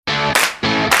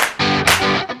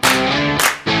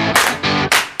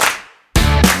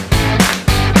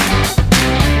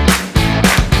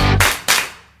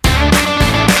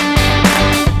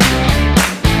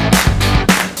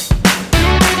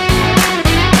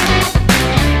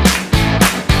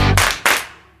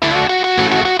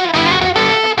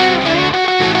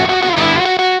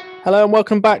Hello and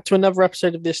welcome back to another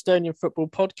episode of the Estonian Football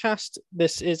Podcast.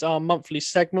 This is our monthly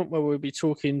segment where we'll be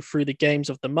talking through the games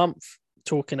of the month,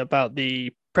 talking about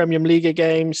the Premier League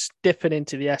games, dipping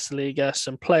into the S Liga,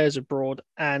 some players abroad,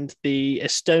 and the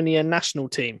Estonian national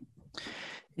team.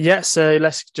 Yeah, so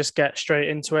let's just get straight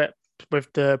into it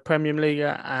with the Premier League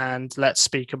and let's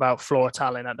speak about Flora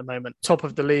Tallinn at the moment. Top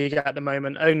of the league at the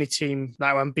moment, only team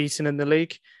that are unbeaten in the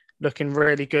league. Looking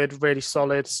really good, really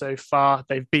solid so far.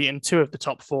 They've beaten two of the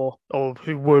top four, or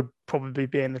who would probably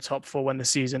be in the top four when the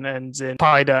season ends, in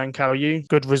Paide and Kalju.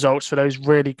 Good results for those,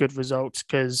 really good results,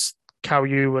 because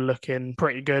Kalju were looking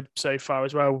pretty good so far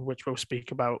as well, which we'll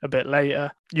speak about a bit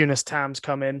later. Yunus Tam's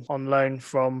come in on loan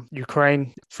from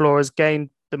Ukraine. Flora's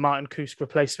gained the Martin Kusk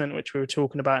replacement, which we were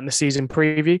talking about in the season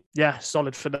preview. Yeah,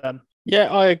 solid for them.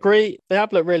 Yeah, I agree. They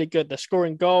have looked really good. They're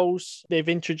scoring goals. They've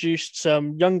introduced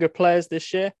some younger players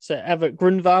this year. So Evert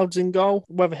Grunwald's in goal.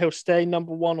 Whether he'll stay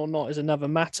number one or not is another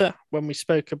matter. When we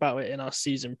spoke about it in our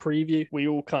season preview, we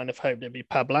all kind of hoped it'd be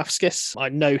Pavlovskis. I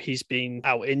know he's been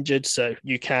out injured, so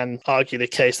you can argue the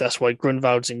case that's why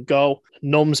Grunwald's in goal.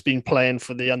 Nom's been playing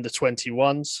for the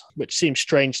under-21s, which seems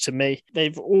strange to me.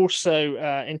 They've also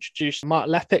introduced Mark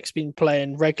Lepik's been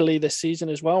playing regularly this season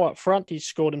as well up front. He's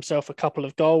scored himself a couple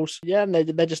of goals. Yeah, and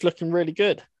they're just looking really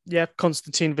good. Yeah,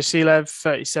 Konstantin Vasilev,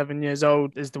 37 years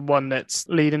old, is the one that's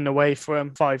leading the way for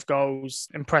him. 5 goals,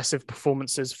 impressive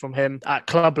performances from him. At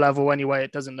club level anyway,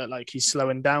 it doesn't look like he's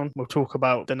slowing down. We'll talk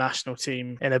about the national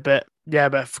team in a bit. Yeah,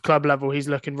 but for club level, he's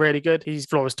looking really good. He's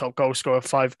Flora's top goal scorer of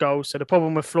 5 goals. So the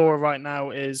problem with Flora right now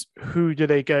is, who do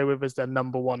they go with as their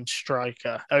number one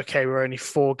striker? Okay, we're only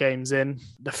 4 games in.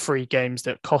 The 3 games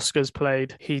that Koska's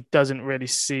played, he doesn't really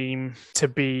seem to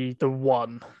be the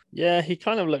one. Yeah, he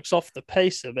kind of looks off the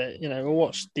pace a bit. You know, we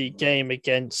watched the game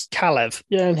against Kalev.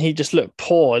 Yeah, and he just looked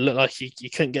poor. It looked like he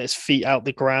couldn't get his feet out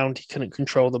the ground. He couldn't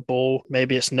control the ball.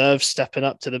 Maybe it's nerves stepping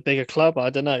up to the bigger club. I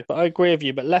don't know. But I agree with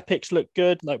you. But Lepik's looked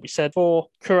good, like we said. For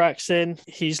Kurak's in,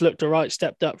 he's looked all right,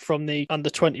 stepped up from the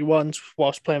under-21s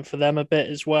whilst playing for them a bit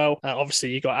as well.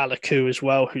 Obviously, you got Alaku as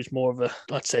well, who's more of a,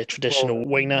 I'd say, traditional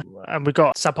winger. And we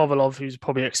got Sapovalov, who's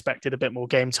probably expected a bit more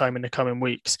game time in the coming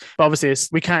weeks. But obviously,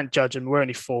 we can't judge him. We're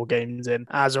only 4 games in.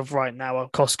 As of right now,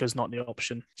 Koska's not the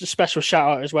option. Just a special shout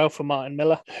out as well for Martin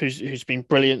Miller, who's been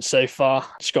brilliant so far.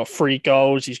 He's got 3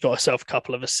 goals. He's got himself a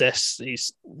couple of assists.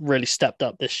 He's really stepped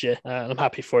up this year, and I'm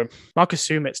happy for him. Marcus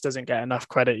Sumitz doesn't get enough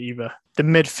credit either. The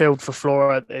midfield for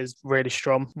Flora is really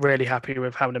strong. Really happy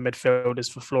with having the midfielders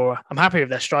for Flora. I'm happy with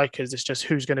their strikers. It's just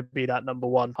who's going to be that number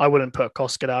one. I wouldn't put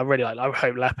Koska there. I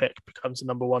hope Lepik becomes the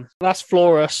number one. That's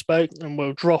Flora spoke, and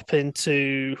we'll drop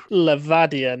into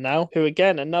Levadia now, who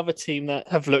again, another team that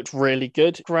have looked really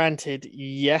good. Granted,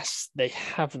 yes, they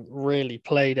haven't really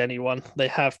played anyone. They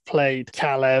have played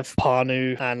Kalev,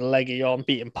 Parnu, and Legion,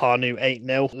 beating Parnu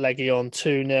 8-0, Legion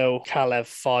 2-0,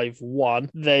 Kalev 5-1.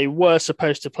 They were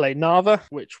supposed to play Narva,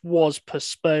 which was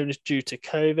postponed due to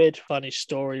COVID. Funny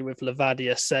story with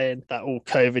Levadia saying that all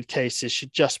COVID cases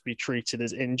should just be treated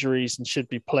as injuries and should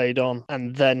be played on,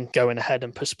 and then going ahead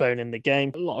and postponing the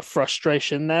game. A lot of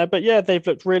frustration there, but yeah, they've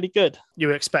looked really good.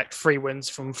 You expect 3 wins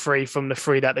from the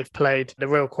 3 that they've played. The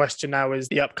real question now is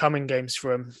the upcoming games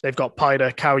for them. They've got Paide,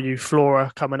 Kalju,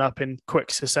 Flora coming up in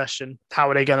quick succession. How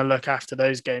are they going to look after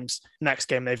those games? Next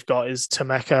game they've got is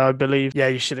Temeka, I believe. Yeah,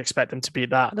 you should expect them to beat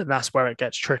that, and that's where it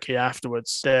gets tricky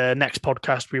afterwards. The next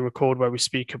podcast we record where we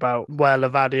speak about where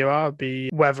Levadia are be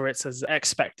whether it's as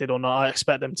expected or not. I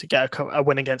expect them to get a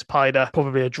win against Paide,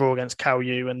 probably a draw against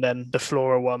Kalju, and then the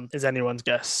Flora one is anyone's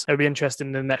guess. It'll be interesting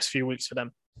in the next few weeks for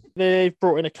them. They've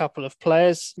brought in a couple of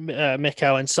players.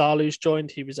 Mikhail Ensalu's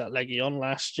joined. He was at Legion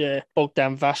last year.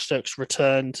 Bogdan Vastuk's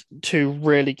returned. 2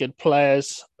 really good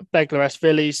players. Begler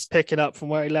Vili's picking up from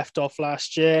where he left off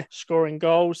last year, scoring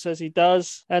goals as he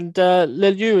does. And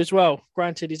Liliu as well.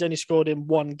 Granted, he's only scored in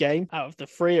 1 game out of the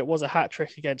 3. It was a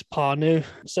hat-trick against Parnu.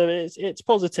 So it's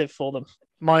positive for them.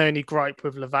 My only gripe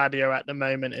with Levadia at the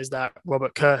moment is that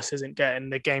Robert Kurz isn't getting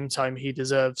the game time he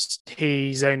deserves.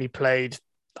 He's only played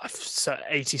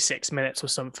 86 minutes or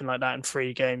something like that in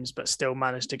 3 games, but still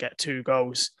managed to get 2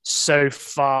 goals. So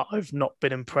far, I've not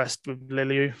been impressed with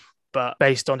Liliu. But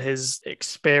based on his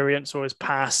experience or his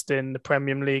past in the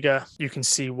Premier League, you can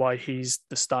see why he's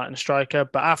the starting striker.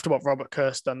 But after what Robert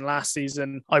Kurz done last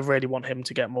season, I really want him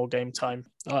to get more game time.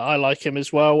 I like him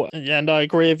as well. And I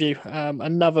agree with you.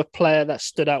 Another player that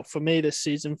stood out for me this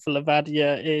season for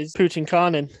Levadia is Putin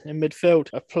Karnin in midfield,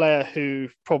 a player who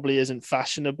probably isn't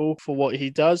fashionable for what he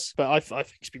does, but I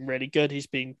think he's been really good. He's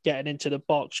been getting into the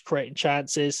box, creating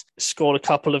chances, scored a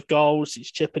couple of goals.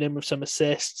 He's chipping in with some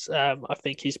assists. I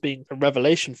think he's been a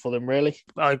revelation for them, really.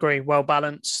 I agree. Well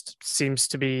balanced, seems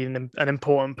to be an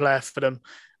important player for them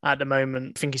at the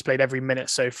moment. I think he's played every minute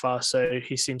so far, so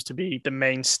he seems to be the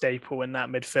main staple in that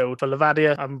midfield. For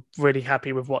Levadia, I'm really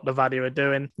happy with what Levadia are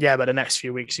doing. Yeah, but the next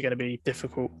few weeks are going to be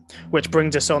difficult, which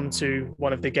brings us on to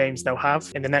one of the games they'll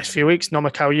have in the next few weeks, Noma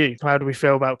Kalju. How do we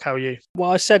feel about Kalju? Well,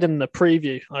 I said in the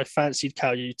preview, I fancied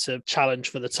Kalju to challenge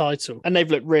for the title, and they've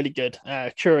looked really good.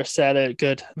 Kurasela,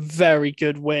 good, very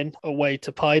good win away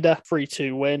to Paida,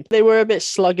 3-2 win. They were a bit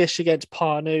sluggish against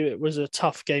Parnu. It was a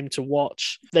tough game to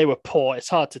watch. They were poor. It's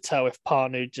hard to tell if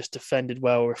Parnu just defended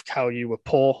well or if Kalju were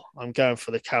poor. I'm going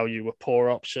for the Kalju were poor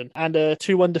option. And a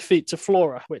 2-1 defeat to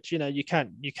Flora, which, you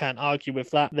can't argue with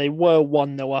that. They were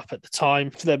 1-0 up at the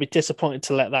time, so they'll be disappointed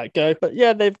to let that go. But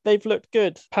yeah, they've looked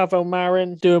good. Pavel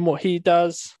Marin doing what he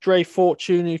does. Dre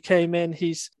Fortune, who came in,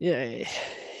 he's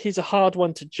a hard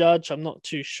one to judge. I'm not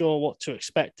too sure what to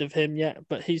expect of him yet,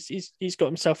 but he's got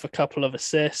himself a couple of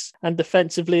assists. And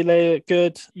defensively, they look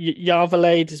good.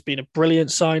 Yarvalade has been a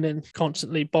brilliant signing,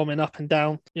 constantly bombing up and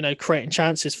down, creating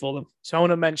chances for them. So I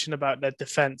want to mention about their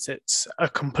defence. It's a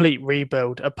complete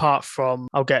rebuild, apart from,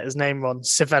 I'll get his name wrong,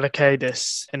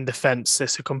 Sivelakadis in defence.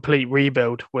 It's a complete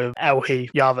rebuild with Elhi,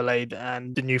 Yarvalade,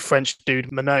 and the new French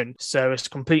dude, Manon. So it's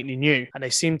completely new, and they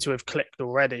seem to have clicked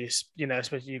already.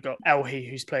 Especially you've got Elhi,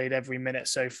 who's played every minute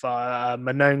so far.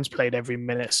 Manon's played every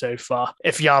minute so far.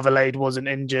 If Yarvalade wasn't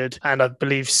injured, and I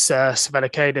believe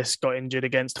Sivelakadis got injured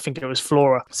against, I think it was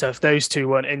Flora. So if those two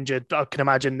weren't injured, I can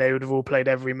imagine they would have all played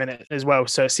every minute as well.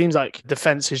 So it seems like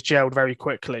defense has gelled very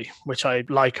quickly, which I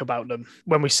like about them.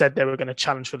 When we said they were going to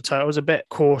challenge for the title, I was a bit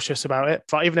cautious about it.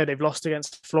 But even though they've lost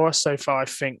against Flora so far, I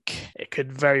think it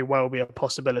could very well be a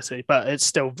possibility, but it's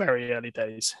still very early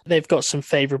days. They've got some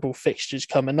favourable fixtures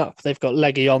coming up. They've got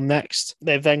Legion next.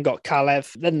 They've then got Kalev,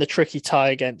 then the tricky tie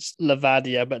against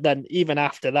Levadia. But then even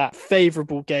after that,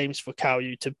 favourable games for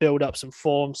Kalju to build up some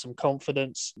form, some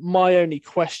confidence. My only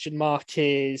question mark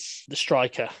is the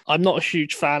striker. I'm not a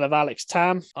huge fan of Alex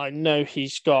Tam. I know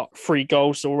he's got 3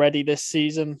 goals already this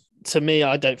season. To me,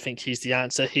 I don't think he's the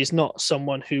answer. He's not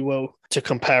someone who will, to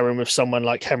compare him with someone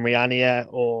like Henry Anier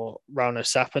or Rauno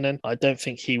Sappinen, I don't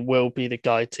think he will be the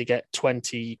guy to get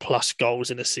 20 plus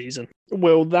goals in a season.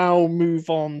 We'll now move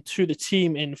on to the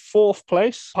team in 4th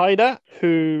place, Paida,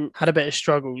 who had a bit of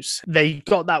struggles. They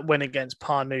got that win against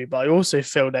Parnu, but I also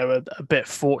feel they were a bit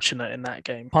fortunate in that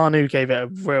game. Parnu gave it a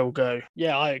real go.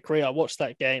 Yeah, I agree. I watched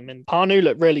that game and Parnu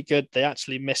looked really good. They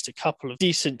actually missed a couple of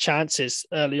decent chances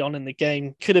early on in the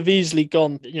game. Could have easily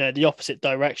gone, the opposite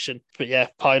direction. But yeah,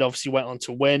 Paida obviously went on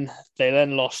to win. They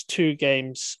then lost 2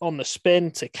 games on the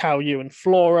spin to Kalju and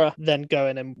Flora, then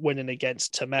going and winning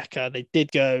against Temeka. They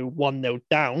did go 1-0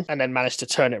 down and then managed to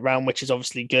turn it around, which is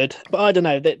obviously good. But I don't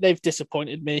know, they've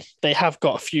disappointed me. They have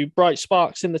got a few bright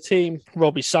sparks in the team.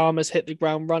 Robbie Summers hit the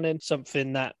ground running,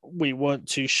 something that we weren't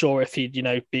too sure if he'd,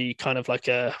 be kind of like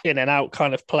a in and out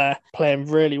kind of player, playing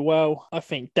really well. I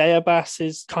think Deabas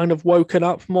is kind of woken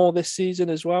up more this season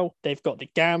as well. They've got the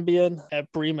Gambian,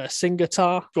 Brima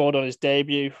Singatar, scored on his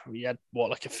debut. He had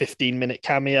like a 15-minute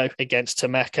cameo against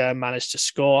Temeka, managed to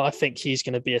score. I think he's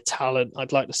going to be a talent.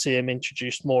 I'd like to see him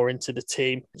introduced more into the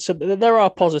team. So there are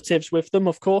positives with them,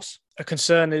 of course. A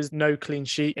concern is no clean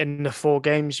sheet in the 4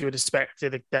 games. You would expect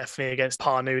it definitely against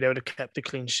Parnu, they would have kept a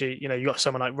clean sheet. You got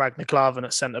someone like Ragnar Klavan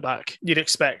at centre-back. You'd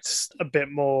expect a bit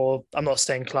more. I'm not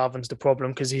saying Klavan's the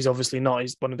problem because he's obviously not.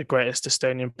 He's one of the greatest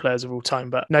Estonian players of all time,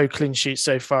 but no clean sheet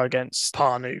so far against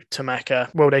Parnu,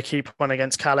 Temeka. Will they keep one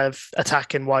against Kalev?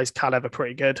 Attacking-wise, Kalev are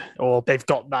pretty good, or they've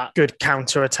got that good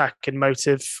counter-attacking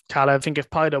motive. Kalev, I think if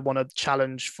Paida want to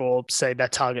challenge for, say, their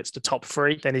targets to top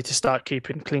 3, they need to start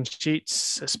keeping clean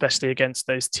sheets, especially against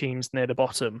those teams near the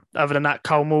bottom. Other than that,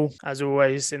 Kalmul, as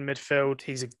always, in midfield,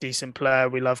 he's a decent player.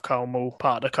 We love Kalmul,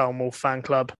 part of the Kalmul fan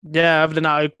club. Yeah, other than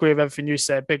that, I agree with everything you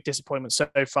said. Big disappointment so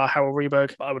far, Harold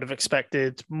Rieberg. I would have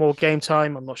expected more game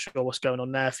time. I'm not sure what's going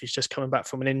on there, if he's just coming back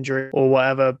from an injury or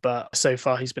whatever, but so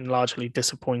far he's been largely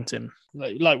disappointing.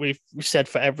 Like we've said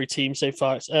for every team so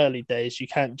far, it's early days. You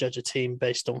can't judge a team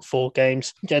based on 4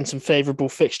 games. Again, some favourable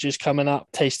fixtures coming up.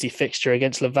 Tasty fixture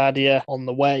against Levadia on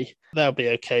the way. They'll be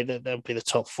okay. They'll be the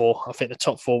top 4. I think the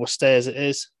top 4 will stay as it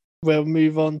is. We'll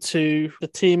move on to the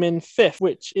team in 5th,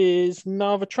 which is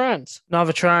Narva Trans.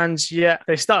 Narva Trans, yeah,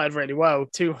 they started really well.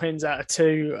 2 wins out of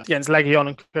 2 against Legion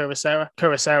and Kurasera.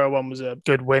 Kurasera one was a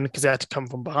good win because they had to come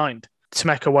from behind.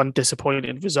 Temeka one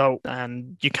disappointing result,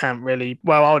 and you can't really.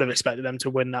 Well, I would have expected them to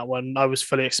win that one. I was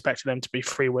fully expecting them to be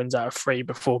 3 wins out of 3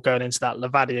 before going into that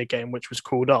Levadia game, which was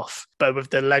called off. But with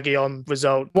the Legion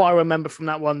result, what I remember from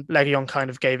that one, Legion kind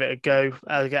of gave it a go.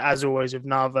 As always with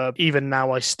Narva, even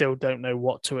now I still don't know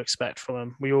what to expect from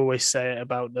them. We always say it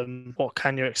about them. What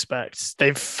can you expect?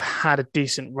 They've had a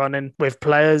decent run in with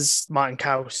players. Martin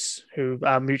Kaus, who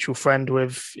our mutual friend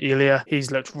with Elia,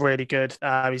 he's looked really good.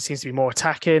 He seems to be more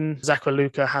attacking.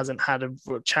 Luka hasn't had a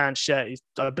chance yet.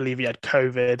 I believe he had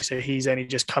COVID, so he's only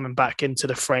just coming back into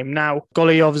the frame now.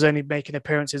 Golijov's only making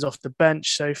appearances off the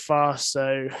bench so far.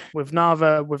 So with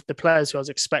Narva, with the players who I was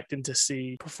expecting to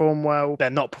see perform well, they're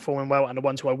not performing well, and the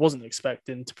ones who I wasn't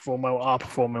expecting to perform well are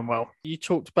performing well. You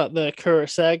talked about the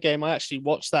Curacao game. I actually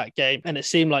watched that game, and it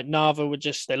seemed like Narva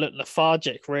they looked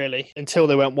lethargic really until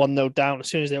they went 1-0 down. As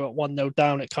soon as they went 1-0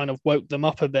 down, it kind of woke them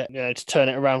up a bit, to turn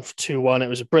it around for 2-1. It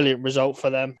was a brilliant result for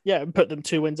them. Yeah, put them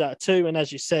 2 wins out of 2. And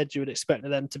as you said, you would expect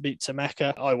them to beat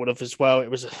Temeka. I would have as well.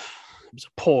 It was a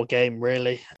poor game,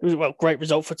 really. It was great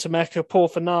result for Temeka, poor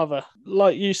for Narva.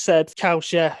 Like you said,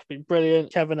 Kaus, been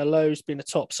brilliant. Kevin Alo's been a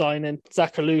top signing.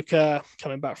 Zakaluka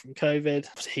coming back from COVID.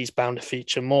 He's bound to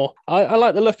feature more. I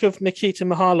like the look of Nikita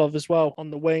Mihalov as well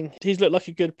on the wing. He's looked like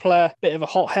a good player, bit of a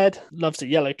hothead, loves a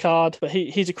yellow card, but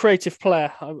he's a creative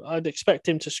player. I'd expect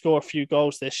him to score a few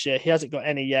goals this year. He hasn't got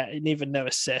any yet, and even no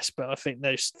assists, but I think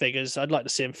those figures, I'd like to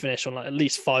see him finish on at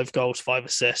least 5 goals, 5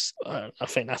 assists. I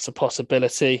think that's a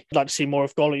possibility. I'd like to see more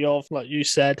of Golijov, like you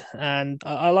said, and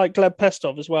I like Gleb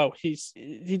Pestov as well.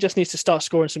 He just needs to start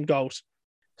scoring some goals.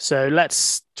 So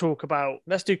let's do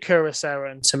Curacao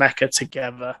and Temeka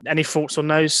together. Any thoughts on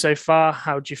those so far?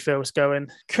 How do you feel it's going?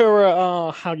 Cura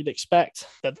are how you'd expect.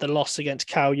 The loss against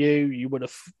Cal U, you would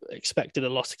have expected a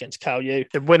loss against Cal U.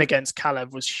 The win against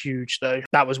Kalev was huge, though.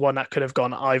 That was one that could have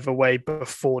gone either way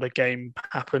before the game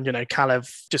happened. Kalev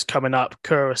just coming up,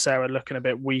 Curacao looking a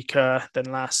bit weaker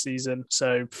than last season.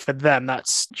 So for them,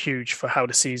 that's huge for how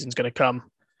the season's going to come.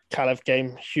 Kalev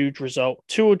game, huge result.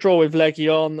 2-2 draw with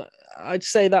Legion. I'd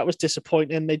say that was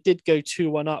disappointing. They did go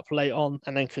 2-1 up late on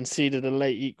and then conceded a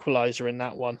late equaliser in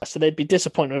that one. So they'd be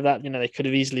disappointed with that. They could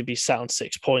have easily been sat on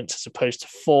 6 points as opposed to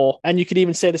 4. And you could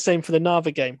even say the same for the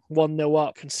Narva game. 1-0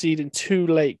 up, conceding 2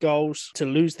 late goals to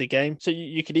lose the game. So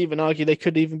you could even argue they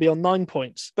could even be on 9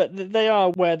 points. But they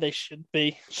are where they should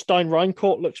be. Stein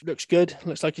Reincourt looks good.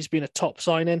 Looks like he's been a top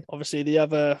signing. Obviously, the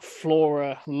other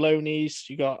Flora loanees,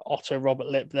 you got Otto Robert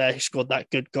Lip there. He scored that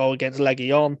good goal against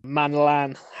Legion.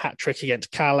 Manalan, hat-trick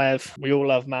against Kalev. We all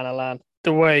love Manalan.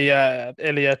 The way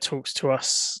Ilya talks to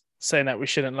us, saying that we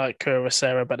shouldn't like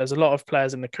Curacao, but there's a lot of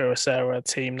players in the Curacao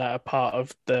team that are part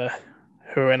of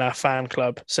who are in our fan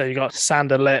club. So you got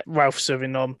Sander Litt, Ralph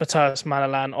Sauvignon, Matthias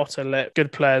Manalan, Otto Litt, good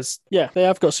players. Yeah, they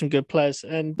have got some good players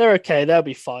and they're okay. They'll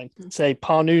be fine. Say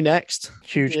Parnu next.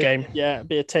 Huge game. Yeah, it'd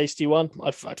be a tasty one.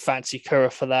 I'd fancy Cura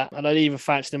for that. And I'd even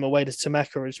fancy them away to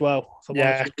Temeka as well.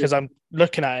 Yeah, because I'm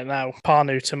looking at it now.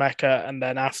 Parnu, Temeka, and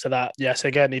then after that, yes,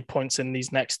 again, need points in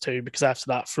these next 2 because after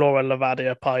that, Flora,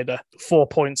 Levadia, Paida, 4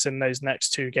 points in those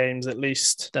next 2 games at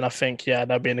least. Then I think,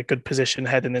 they'll be in a good position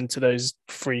heading into those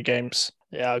 3 games.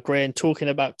 Yeah, I agree. And talking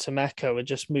about Temeka, we'll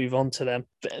just move on to them.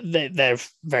 They're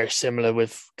very similar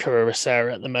with Curacao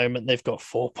at the moment. They've got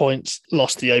 4 points,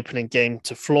 lost the opening game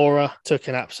to Flora, took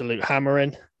an absolute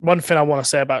hammering. One thing I want to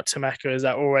say about Temeka is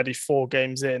that already 4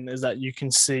 games in is that you can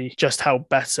see just how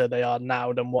better they are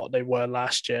now than what they were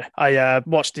last year. I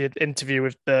watched the interview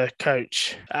with the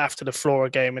coach after the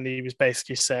Flora game and he was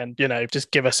basically saying,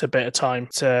 just give us a bit of time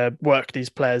to work these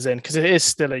players in because it is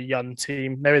still a young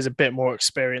team. There is a bit more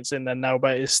experience in there now,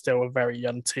 but it is still a very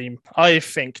young team. I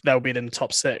think they'll be in the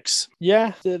top 6.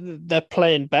 Yeah, they're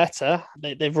playing better.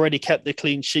 They've already kept the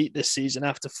clean sheet this season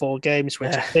after 4 games,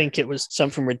 which I think it was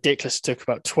something ridiculous. It took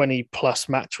about 20 plus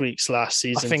match weeks last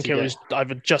season. I think it was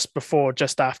either just before or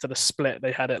just after the split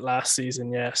they had it last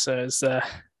season. Yeah, so it's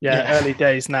early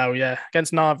days now. Yeah,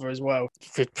 against Narva as well.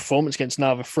 Good performance against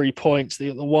Narva, 3 points.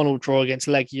 The 1-1 draw against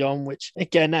Legion, which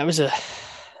again it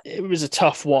was a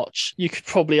tough watch. You could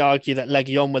probably argue that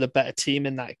Legion were the better team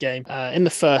in that game. In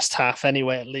the first half,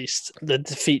 anyway, at least. The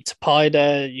defeat to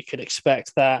Paida, you could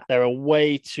expect that. They're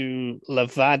away to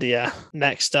Levadia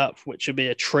next up, which would be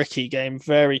a tricky game,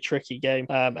 very tricky game.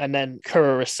 And then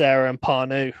Curacao and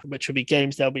Parnu, which will be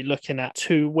games they'll be looking at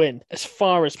to win. As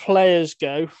far as players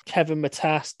go, Kevin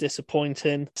Matas,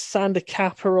 disappointing. Sander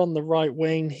Kappa on the right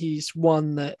wing, he's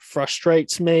one that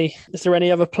frustrates me. Is there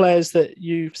any other players that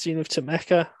you've seen with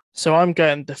Temeka? So I'm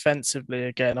going defensively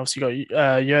again. Obviously, you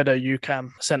got Yoda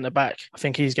Ukam, centre back. I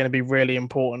think he's going to be really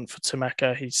important for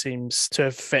Temeka. He seems to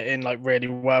have fit in like really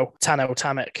well. Tanel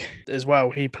Tamek as well.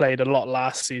 He played a lot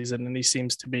last season, and he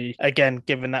seems to be again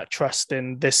given that trust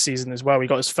in this season as well. He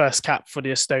got his first cap for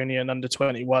the Estonian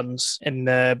under-21s in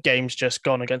the games just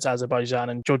gone against Azerbaijan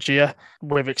and Georgia.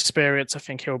 With experience, I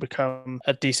think he'll become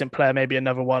a decent player. Maybe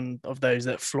another one of those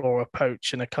that Flora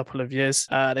poach in a couple of years.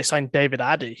 They signed David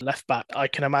Addy, left back. I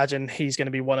can imagine he's going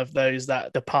to be one of those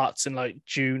that departs in like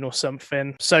June or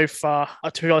something. So far,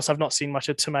 to be honest, I've not seen much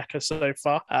of Temeka so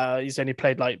far. He's only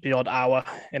played like the odd hour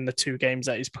in the 2 games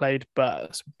that he's played, but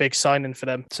it's a big signing for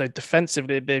them. So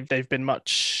defensively, they've been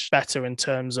much better in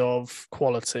terms of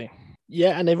quality.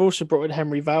 Yeah, and they've also brought in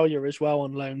Henry Valier as well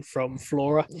on loan from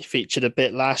Flora. He featured a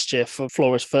bit last year for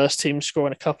Flora's first team,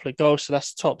 scoring a couple of goals, so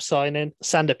that's the top signing.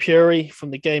 Sander Puri,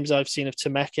 from the games I've seen of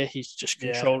Temeka, he's just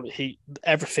controlled. Yeah.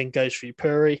 Everything goes through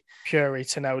Puri. Puri,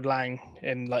 Tanel Lang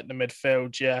in like the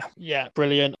midfield, Yeah,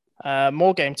 brilliant.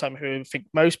 More game time, who I think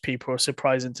most people are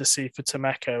surprising to see for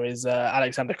Temeka, is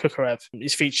Alexander Kukarev.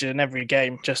 He's featured in every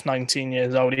game, just 19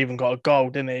 years old, even got a goal,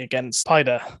 didn't he, against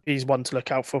Paida. He's one to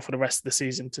look out for the rest of the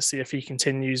season to see if he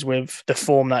continues with the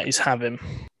form that he's having.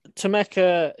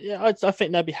 Temeka, yeah, I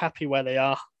think they'll be happy where they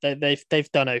are.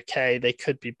 They've done okay. They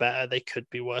could be better. They could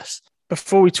be worse.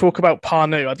 Before we talk about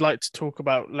Parnu, I'd like to talk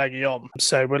about Legion.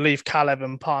 So we'll leave Kalev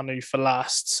and Parnu for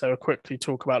last. So we'll quickly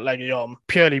talk about Legion.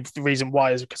 Purely the reason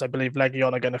why is because I believe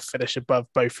Legion are going to finish above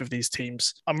both of these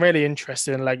teams. I'm really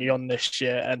interested in Legion this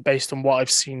year, and based on what I've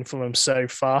seen from them so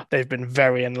far, they've been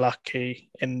very unlucky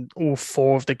in all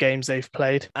 4 of the games they've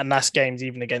played. And that's games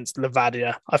even against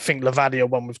Levadia. I think Levadia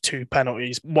won with 2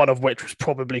 penalties, one of which was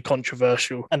probably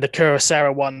controversial. And the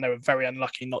Kurosera one, they were very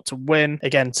unlucky not to win.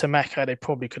 Again, Temeka, they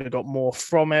probably could have got more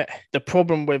from it. The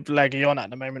problem with Legion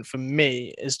at the moment for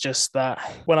me is just that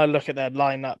when I look at their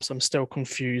lineups, I'm still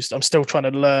confused. I'm still trying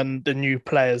to learn the new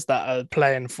players that are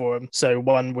playing for them. So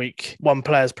one week, one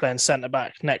player's playing centre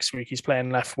back, next week he's playing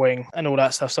left wing and all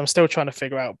that stuff. So I'm still trying to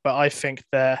figure out, but I think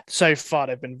so far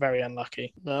they've been very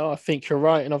unlucky. No, I think you're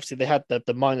right. And obviously they had the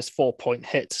 -4 point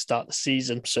hit to start the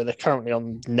season. So they're currently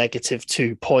on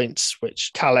 -2 points, which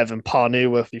Kalev and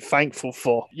Parnu will be thankful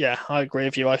for. Yeah, I agree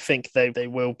with you. I think they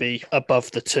will be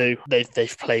above the 2.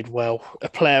 They've played well. A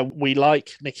player we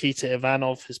like, Nikita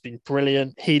Ivanov, has been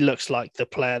brilliant. He looks like the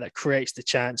player that creates the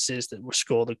chances, that will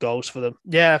score the goals for them.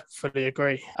 Yeah, fully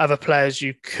agree. Other players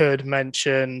you could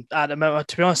mention at the moment,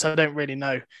 to be honest, I don't really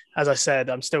know. As I said,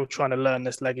 I'm still trying to learn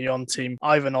this Legion team.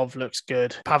 Ivanov looks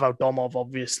good. Pavel Domov,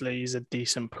 obviously, he's a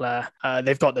decent player.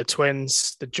 They've got the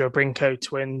twins, the Jabrinko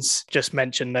twins. Just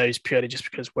mention those purely just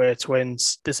because we're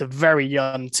twins. There's a very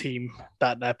young team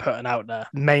that they're putting out there,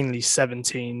 mainly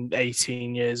 17,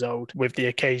 18 years old, with the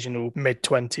occasional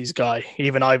mid-20s guy.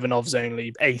 Even Ivanov's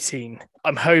only 18.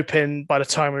 I'm hoping by the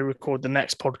time we record the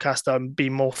next podcast, I'll be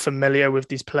more familiar with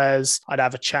these players. I'd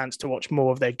have a chance to watch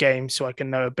more of their games so I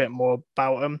can know a bit more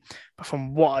about them. But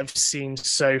from what I've seen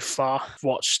so far, I've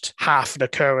watched half the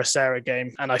Kurosera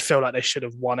game and I feel like they should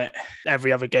have won it.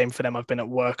 Every other game for them, I've been at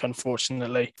work,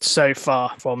 unfortunately. So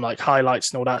far, from like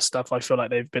highlights and all that stuff, I feel like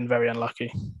they've been very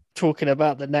unlucky. Talking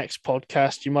about the next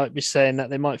podcast, you might be saying that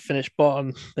they might finish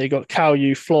bottom. They got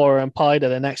Kalju, Flora, and Paida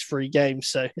the next 3 games,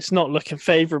 so it's not looking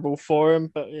favourable for them.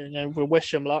 But we'll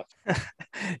wish them luck.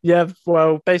 Yeah,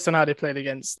 well, based on how they played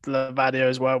against Levadia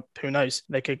as well, who knows?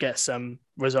 They could get some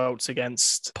results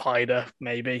against Paida,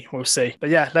 maybe. We'll see. But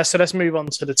yeah, let's move on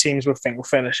to the teams we think will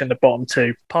finish in the bottom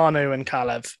 2. Parnu and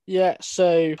Kalev. Yeah,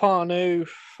 so Parnu.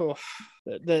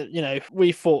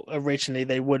 We thought originally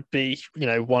they would be,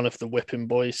 one of the whipping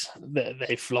boys.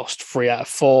 They've lost 3 out of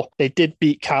 4. They did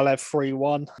beat Kalev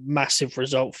 3-1, massive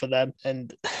result for them.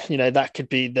 And, that could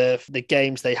be the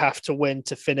games they have to win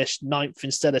to finish 9th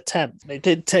instead of 10th. They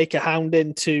did take a hound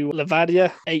into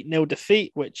Levadia, 8-0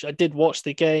 defeat, which I did watch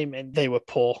the game and they were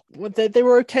poor. They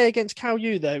were okay against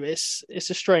Kalju though. It's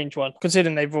a strange one.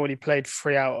 Considering they've already played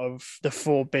 3 out of the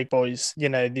 4 big boys, you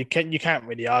can't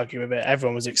really argue with it.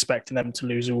 Everyone was expecting them to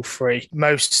lose all 3.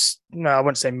 I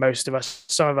wouldn't say most of us.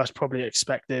 Some of us probably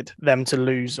expected them to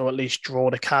lose or at least draw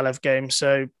the Kalev game.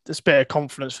 So there's a bit of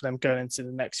confidence for them going into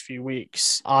the next few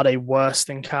weeks. Are they worse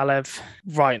than Kalev?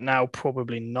 Right now,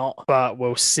 probably not. But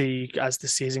we'll see as the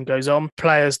season goes on.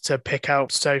 Players to pick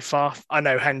out so far. I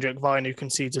know Hendrik Vainu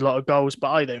concedes a lot of goals,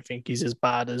 but I don't think he's as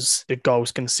bad as the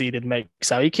goals conceded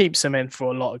makes out. He keeps them in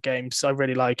for a lot of games. I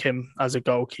really like him as a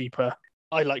goalkeeper.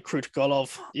 I like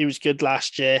Krutogolov. He was good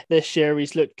last year. This year,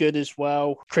 he's looked good as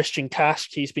well. Christian Kask,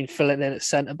 he's been filling in at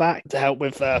centre-back to help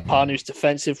with Parnu's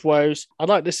defensive woes. I'd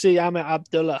like to see Ahmet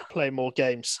Abdullah play more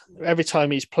games. Every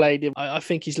time he's played him, I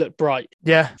think he's looked bright.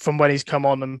 Yeah, from when he's come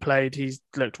on and played, he's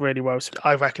looked really well. So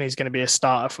I reckon he's going to be a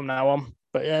starter from now on.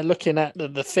 But yeah, looking at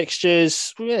the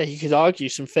fixtures, yeah, you could argue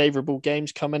some favourable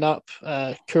games coming up.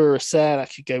 Kura Ser,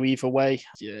 that could go either way.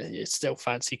 Yeah, you still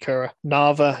fancy Kura.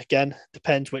 Narva, again,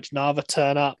 depends which Narva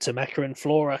turn up. Temeka and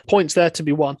Flora. Points there to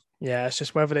be won. Yeah, it's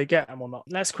just whether they get them or not.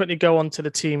 Let's quickly go on to the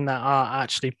team that are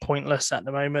actually pointless at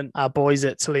the moment. Our boys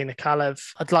at Talina Kalev.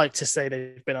 I'd like to say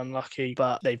they've been unlucky,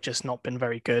 but they've just not been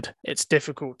very good. It's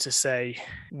difficult to say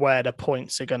where the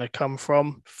points are going to come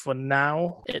from. For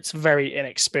now, it's very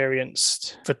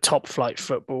inexperienced for top flight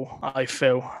football, I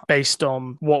feel. Based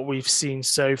on what we've seen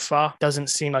so far,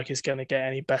 doesn't seem like it's going to get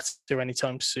any better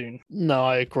anytime soon. No,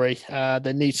 I agree.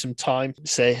 They need some time.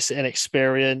 Say it's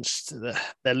inexperienced.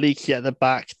 They're leaky at the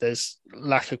back. There's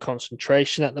lack of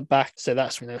concentration at the back. So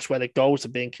that's where the goals are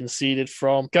being conceded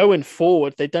from. Going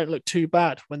forward, they don't look too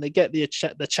bad. When they get the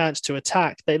chance to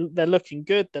attack, they're looking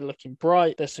good. They're looking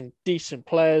bright. There's some decent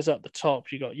players up the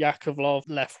top. You got Yakovlov,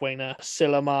 left winger,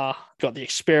 Silamar, got the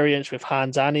experience with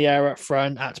Hans Anier up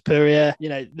front, at Purier.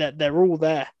 They're all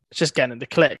there. It's just getting the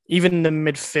click. Even the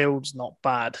midfield's not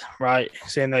bad, right?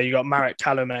 Seeing though you got Marek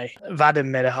Kalume, Vadim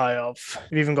Medahayov,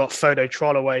 you've even got Fodo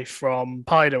Trollaway from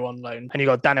Paida on loan, and you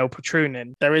got Daniel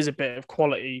Petrunin. There is a bit of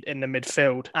quality in the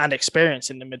midfield and experience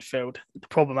in the midfield. The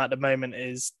problem at the moment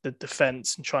is the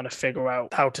defence and trying to figure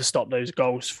out how to stop those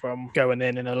goals from going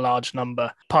in a large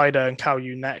number. Paida and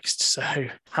Kalju next, so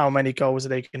how many goals are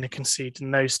they going to concede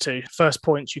in those two? First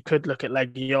points, you could look at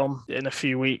Legion in a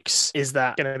few weeks. Is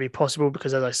that going to be possible?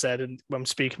 Because as I said, and when I'm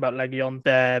speaking about Legion,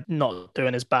 they're not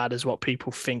doing as bad as what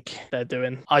people think they're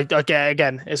doing. I get,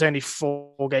 again, it's only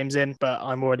 4 games in, but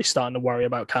I'm already starting to worry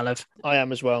about Kalev. I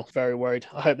am as well, very worried.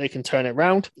 I hope they can turn it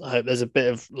around. I hope there's a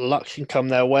bit of luck can come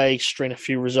their way, string a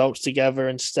few results together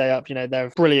and stay up. They're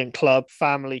a brilliant club,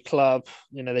 family club.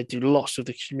 They do lots with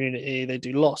the community. They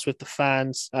do lots with the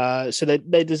fans. So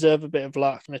they deserve a bit of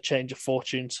luck and a change of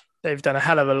fortunes. They've done a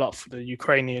hell of a lot for the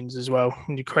Ukrainians as well,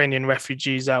 Ukrainian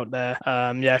refugees out there.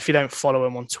 If you don't follow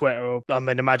them on Twitter, or I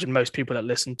mean, imagine most people that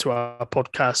listen to our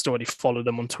podcast already follow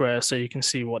them on Twitter, so you can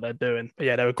see what they're doing. But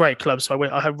yeah, they're a great club, so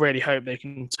I really hope they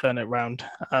can turn it around.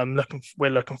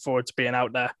 We're looking forward to being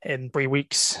out there in 3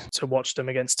 weeks to watch them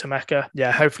against Temeka.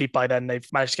 Yeah, hopefully by then they've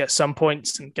managed to get some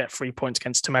points and get 3 points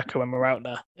against Temeka when we're out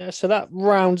there. Yeah, so that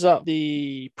rounds up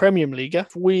the Premium Liga.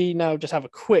 We now just have a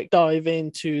quick dive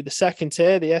into the second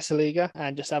tier, the S Liga,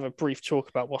 and just have a brief talk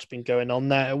about what's been going on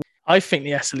there. I think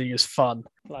the S League is fun.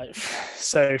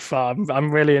 So far,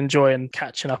 I'm really enjoying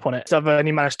catching up on it. I've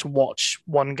only managed to watch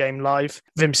one game live,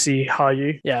 Vimsi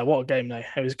Hayu. Yeah, what a game though.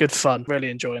 It was good fun. Really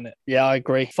enjoying it. Yeah, I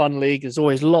agree. Fun league. There's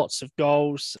always lots of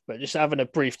goals, but just having a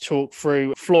brief talk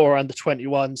through, Flora under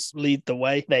 21s lead the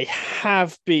way. They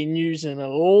have been using a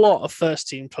lot of first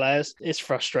team players. It's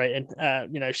frustrating.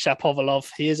 Shapovalov,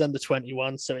 he is under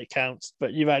 21, so it counts.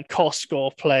 But you've had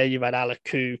Koskor play, you've had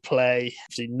Alaku play.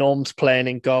 Obviously, Norm's playing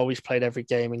in goal. He's played every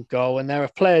game in goal, and there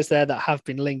are players there that have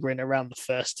been lingering around the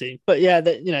first team. But yeah,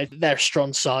 they're a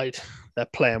strong side. They're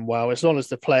playing well. As long as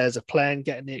the players are playing,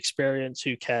 getting the experience,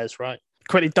 who cares, right?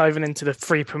 Quickly diving into the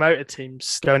 3 promoted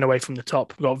teams going away from the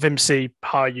top. We've got Vimsi,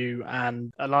 Hayu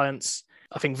and Alliance.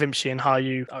 I think Vimsi and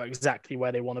Hayu are exactly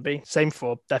where they want to be. Same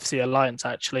for FC Alliance,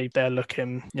 actually. They're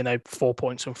looking, 4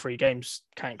 points from 3 games.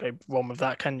 Can't go wrong with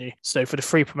that, can you? So for the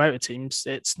 3 promoted teams,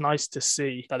 it's nice to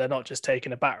see that they're not just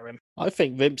taking a battering. I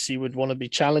think Vimsi would want to be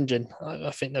challenging.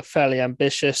 I think they're fairly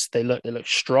ambitious. They look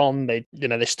strong. They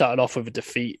started off with a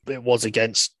defeat. It was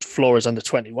against Flora's under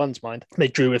 21s, mind. They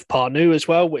drew with Parnu as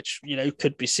well, which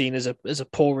could be seen as a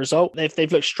poor result.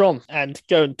 They've looked strong. And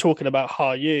talking about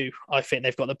Hayu, I think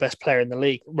they've got the best player in the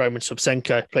league. Roman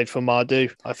Subsenko played for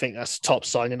Mardu. I think that's a top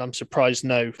signing. I'm surprised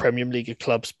no Premium League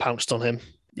clubs pounced on him.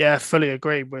 Yeah, fully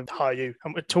agree with Hayu.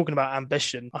 And we're talking about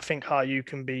ambition. I think Hayu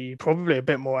can be probably a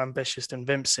bit more ambitious than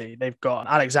Vimsi. They've got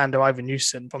Alexander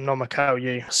Ivanusin from Noma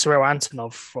Kalju, Cyril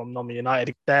Antonov from Noma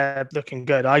United. They're looking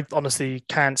good. I honestly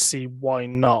can't see why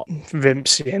not.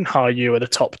 Vimsi and Hayu are the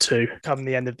top 2 come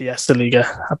the end of the Esta Liga.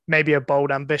 Maybe a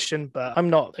bold ambition, but I'm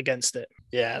not against it.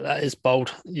 Yeah, that is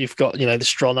bold. You've got, the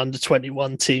strong under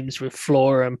 21 teams with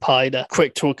Flora and Paida.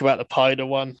 Quick talk about the Paida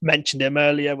one. Mentioned him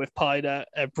earlier with Paida,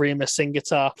 Brima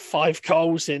Singata. 5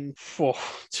 goals in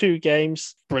 2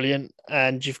 games. Brilliant.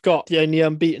 And you've got the only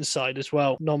unbeaten side as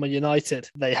well, Noma United.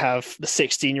 They have the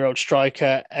 16-year-old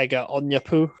striker, Ega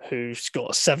Onyapu, who's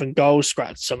got 7 goals.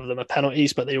 Some of them are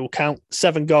penalties, but they all count.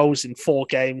 7 goals in 4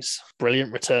 games.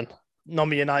 Brilliant return.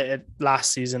 Nottingham United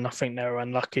last season, I think they were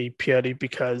unlucky purely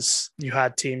because you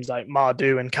had teams like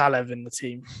Mardu and Kalev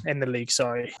in the league,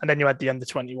 sorry. And then you had the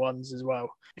under-21s as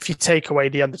well. If you take away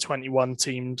the under-21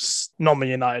 teams, Nottingham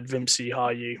United, Vimsey,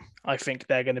 Hayu, I think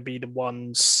they're going to be the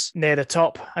ones near the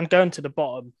top. And going to the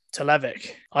bottom,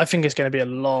 Televic, I think it's going to be a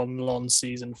long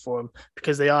season for them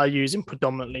because they are using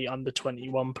predominantly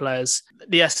under-21 players.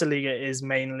 The SL Liga is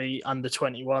mainly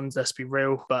under-21s, let's be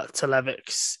real, but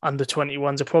Televic's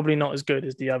under-21s are probably not as good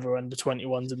as the other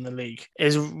under-21s in the league.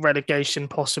 Is relegation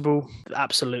possible?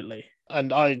 Absolutely.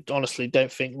 And I honestly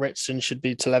don't think Ritson should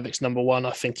be Televic's number one.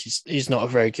 I think he's not a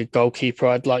very good goalkeeper.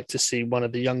 I'd like to see one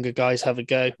of the younger guys have a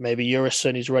go. Maybe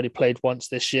Urisun, who's already played once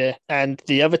this year. And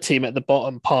the other team at the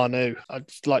bottom, Parnu, I'd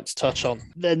like to touch on.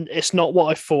 Then it's not what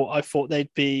I thought. I thought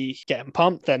they'd be getting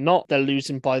pumped. They're not. They're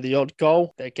losing by the odd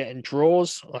goal. They're getting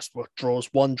draws.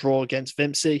 One draw against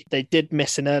Vimsey. They did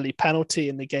miss an early penalty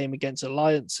in the game against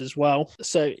Alliance as well.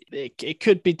 So it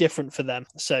could be different for them.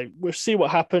 So we'll see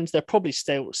what happens. They're probably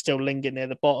still linger near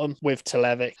the bottom with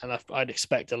Televic, and I'd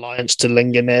expect Alliance to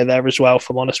linger near there as well,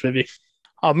 if I'm honest with you.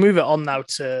 I'll move it on now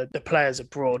to the players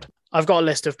abroad. I've got a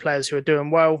list of players who are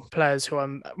doing well, players who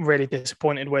I'm really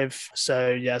disappointed with.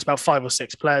 So, yeah, it's about 5 or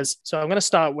 6 players. So I'm going to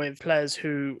start with players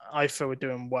who I feel are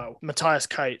doing well. Matthias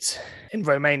Kite in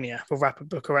Romania for Rapid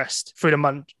Bucharest. Through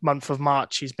the month of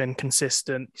March, he's been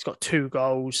consistent. He's got 2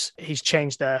 goals. He's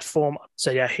changed their form.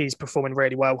 So, yeah, he's performing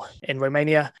really well in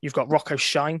Romania. You've got Rocco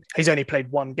Shine. He's only played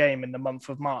 1 game in the month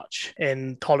of March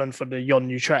in Holland for the Jon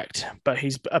Utrecht, but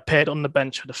he's appeared on the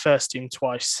bench for the first team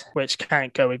twice, which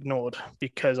can't go ignored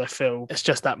because I feel it's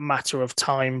just that matter of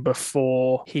time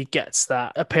before he gets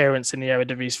that appearance in the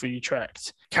Eredivisie for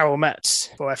Utrecht. Karel Metz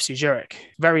for FC Zurich.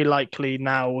 Very likely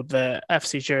now the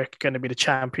FC Zurich are going to be the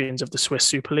champions of the Swiss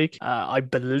Super League. I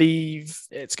believe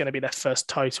it's going to be their first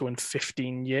title in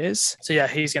 15 years. So yeah,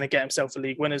 he's going to get himself a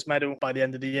league winners medal by the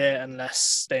end of the year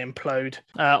unless they implode.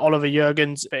 Oliver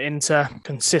Jurgens for Inter,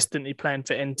 consistently playing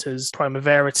for Inter's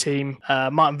Primavera team.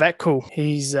 Martin Vetkel,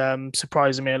 he's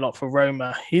surprising me a lot for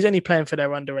Roma. He's only playing for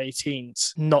their under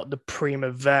 18s, not the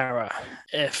Primavera.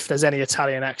 If there's any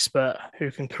Italian expert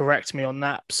who can correct me on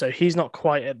that. So he's not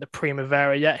quite at the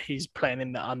Primavera yet. He's playing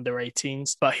in the under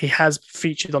 18s, but he has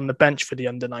featured on the bench for the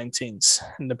under 19s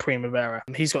in the Primavera.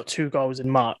 He's got 2 goals in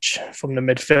March from the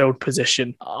midfield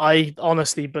position. I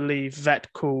honestly believe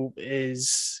Vetkel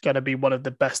is going to be one of the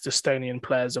best Estonian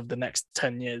players of the next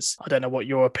 10 years. I don't know what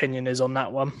your opinion is on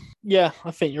that one. Yeah,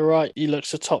 I think you're right. He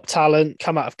looks a top talent.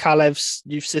 Come out of Kalev's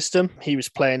youth system. He was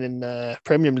playing in the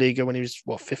Premium League when he was,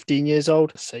 15 years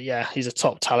old. So yeah, he's a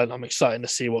top talent. I'm excited to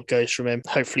see what goes from him.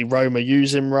 Hopefully Roma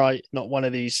use him right. Not one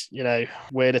of these,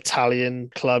 weird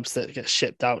Italian clubs that get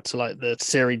shipped out to like the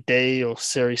Serie D or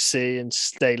Serie C and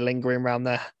stay lingering around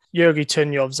there. Jurgi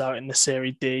Tunyov's out in the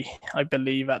Serie D, I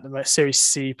believe, at the moment. Serie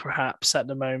C, perhaps, at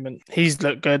the moment. He's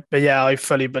looked good. But yeah, I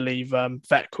fully believe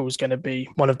Vetkel's going to be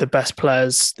one of the best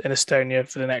players in Estonia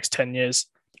for the next 10 years.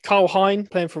 Carl Hein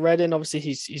playing for Reading. Obviously,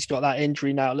 he's got that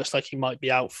injury now. It looks like he might be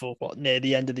out for near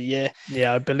the end of the year.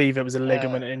 Yeah, I believe it was a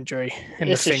ligament injury in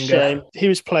the finger. It's a shame. He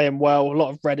was playing well. A lot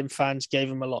of Reading fans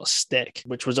gave him a lot of stick,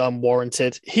 which was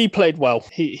unwarranted. He played well.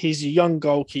 He's a young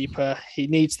goalkeeper. He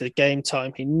needs the game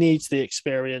time. He needs the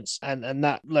experience. And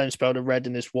that loan spell to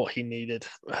Reading is what he needed.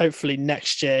 Hopefully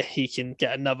next year he can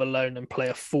get another loan and play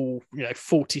a full,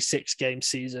 46 game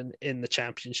season in the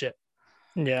Championship.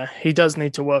 Yeah, he does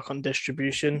need to work on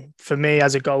distribution. For me,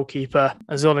 as a goalkeeper,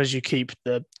 as long as you keep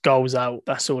the goals out,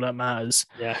 that's all that matters.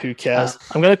 Yeah, who cares?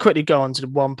 I'm going to quickly go on to the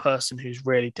one person who's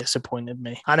really disappointed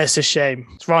me. And it's a shame.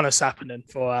 It's Rana Sappinen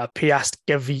for Piast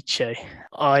Gliwice.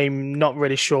 I'm not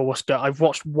really sure what's going on. I've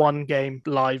watched 1 game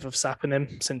live of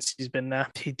Sappinen since he's been there.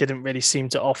 He didn't really seem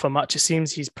to offer much. It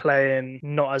seems he's playing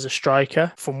not as a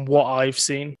striker from what I've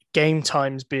seen. Game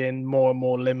times being more and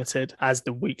more limited as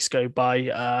the weeks go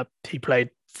by. He played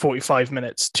 45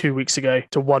 minutes 2 weeks ago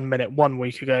to 1 minute 1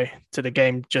 week ago to the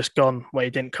game just gone where he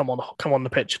didn't come on the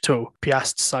pitch at all.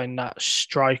 Piast signed that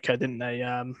striker, didn't they?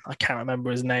 I can't remember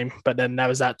his name, but then there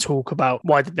was that talk about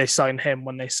why did they sign him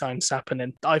when they signed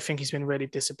Sappinen. I think he's been really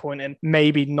disappointing.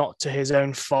 Maybe not to his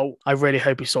own fault. I really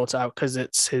hope he sorts it out because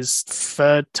it's his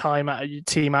 3rd time at a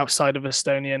team outside of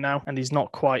Estonia now, and he's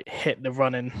not quite hit the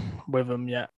running with them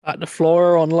yet. At the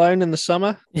Flora on loan in the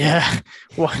summer? Yeah,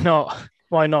 why not?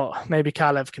 Why not? Maybe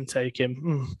Kalev can take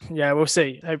him. Yeah, we'll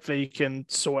see. Hopefully he can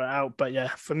sort it out. But yeah,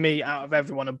 for me, out of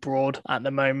everyone abroad at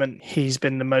the moment, he's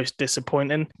been the most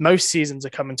disappointing. Most seasons are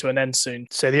coming to an end soon.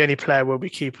 So the only player we'll be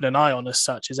keeping an eye on as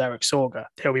such is Eric Sorga.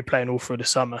 He'll be playing all through the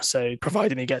summer. So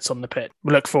providing he gets on the pitch,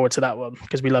 we look forward to that one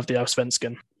because we love the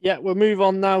Allsvenskan. Yeah, we'll move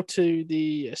on now to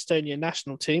the Estonia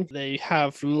national team. They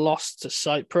have lost to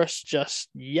Cyprus just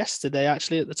yesterday,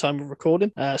 actually, at the time of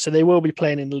recording. So they will be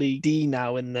playing in League D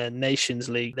now in the Nations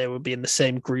League. They will be in the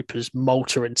same group as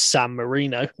Malta and San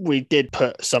Marino. We did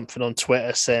put something on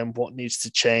Twitter saying what needs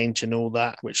to change and all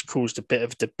that, which caused a bit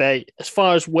of debate. As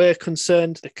far as we're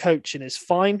concerned, the coaching is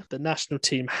fine. The national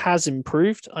team has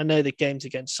improved. I know the games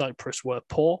against Cyprus were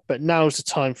poor, but now's the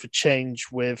time for change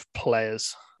with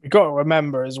players. We've got to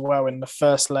remember as well, in the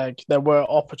first leg, there were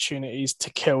opportunities to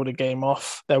kill the game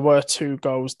off. There were 2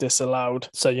 goals disallowed.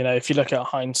 So, if you look at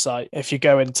hindsight, if you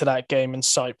go into that game in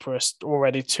Cyprus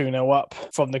already 2-0 up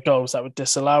from the goals that were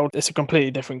disallowed, it's a completely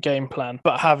different game plan.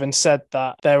 But having said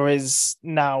that, there is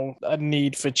now a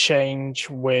need for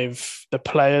change with the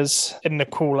players. In the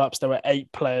call-ups, there were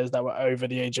 8 players that were over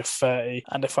the age of 30.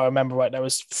 And if I remember right, there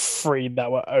was 3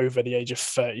 that were over the age of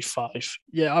 35.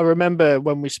 Yeah, I remember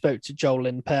when we spoke to Joel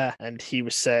Lynn and he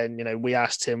was saying, we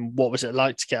asked him what was it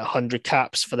like to get 100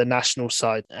 caps for the national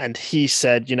side, and he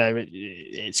said,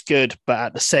 it's good, but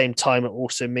at the same time it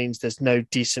also means there's no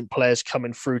decent players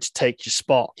coming through to take your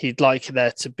spot. He'd like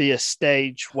there to be a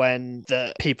stage when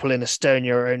the people in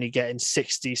Estonia are only getting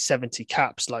 60, 70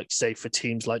 caps, like say for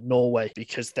teams like Norway,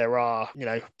 because there are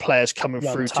players coming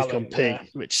through to compete,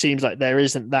 which seems like there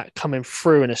isn't that coming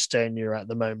through in Estonia at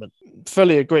the moment.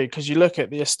 Fully agree, because you look at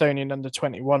the Estonian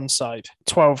under-21 side,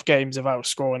 12 games without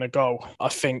scoring a goal. I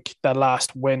think their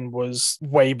last win was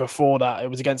way before that. It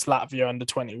was against Latvia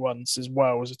under-21s as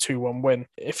well. It was a 2-1 win.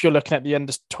 If you're looking at the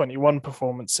under-21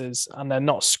 performances and they're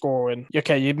not scoring,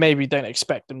 okay, you maybe don't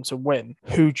expect them to win.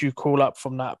 Who do you call up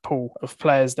from that pool of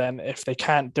players then if they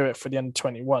can't do it for the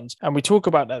under-21s? And we talk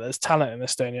about that there's talent in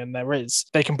Estonia, and there is.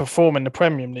 They can perform in the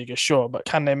Premium League, sure, but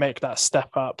can they make that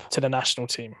step up to the national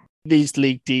team? These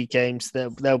League D games,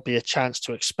 there'll be a chance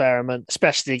to experiment,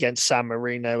 especially against San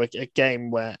Marino, a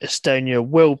game where Estonia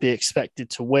will be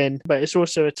expected to win, but it's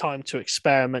also a time to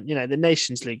experiment. The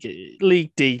Nations League,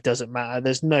 League D doesn't matter.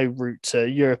 There's no route to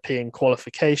European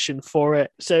qualification for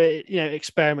it. So,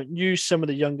 experiment, use some of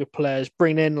the younger players,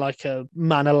 bring in like a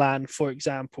Manalan, for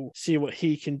example, see what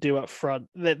he can do up front.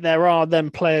 There are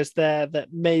them players there that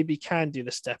maybe can do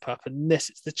the step up, and this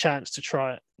is the chance to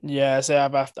try it. Yeah, so I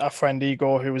have our friend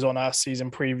Igor, who was on our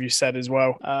season preview, said as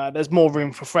well, there's more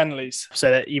room for friendlies, so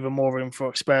there's even more room for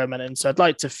experimenting. So I'd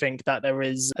like to think that there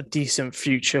is a decent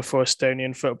future for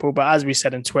Estonian football. But as we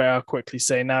said in Twitter, I'll quickly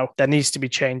say now, there needs to be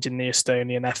change in the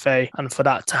Estonian FA. And for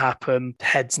that to happen,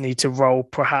 heads need to roll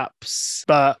perhaps.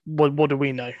 But what do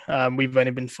we know? We've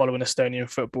only been following Estonian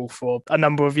football for a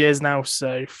number of years now,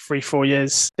 so 3-4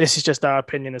 years. This is just our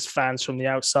opinion as fans from the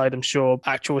outside. I'm sure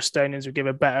actual Estonians will give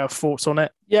a better thoughts on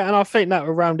it. Yeah, and I think that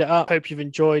will round it up. Hope you've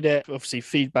enjoyed it. Obviously,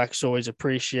 feedback's always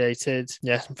appreciated.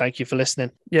 Yeah, thank you for listening.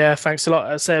 Yeah, thanks a lot.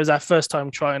 I'd say it was our first time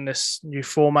trying this new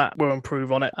format. We'll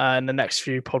improve on it in the next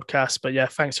few podcasts. But yeah,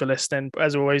 thanks for listening.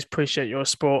 As always, appreciate your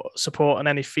support, and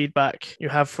any feedback you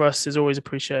have for us is always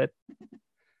appreciated.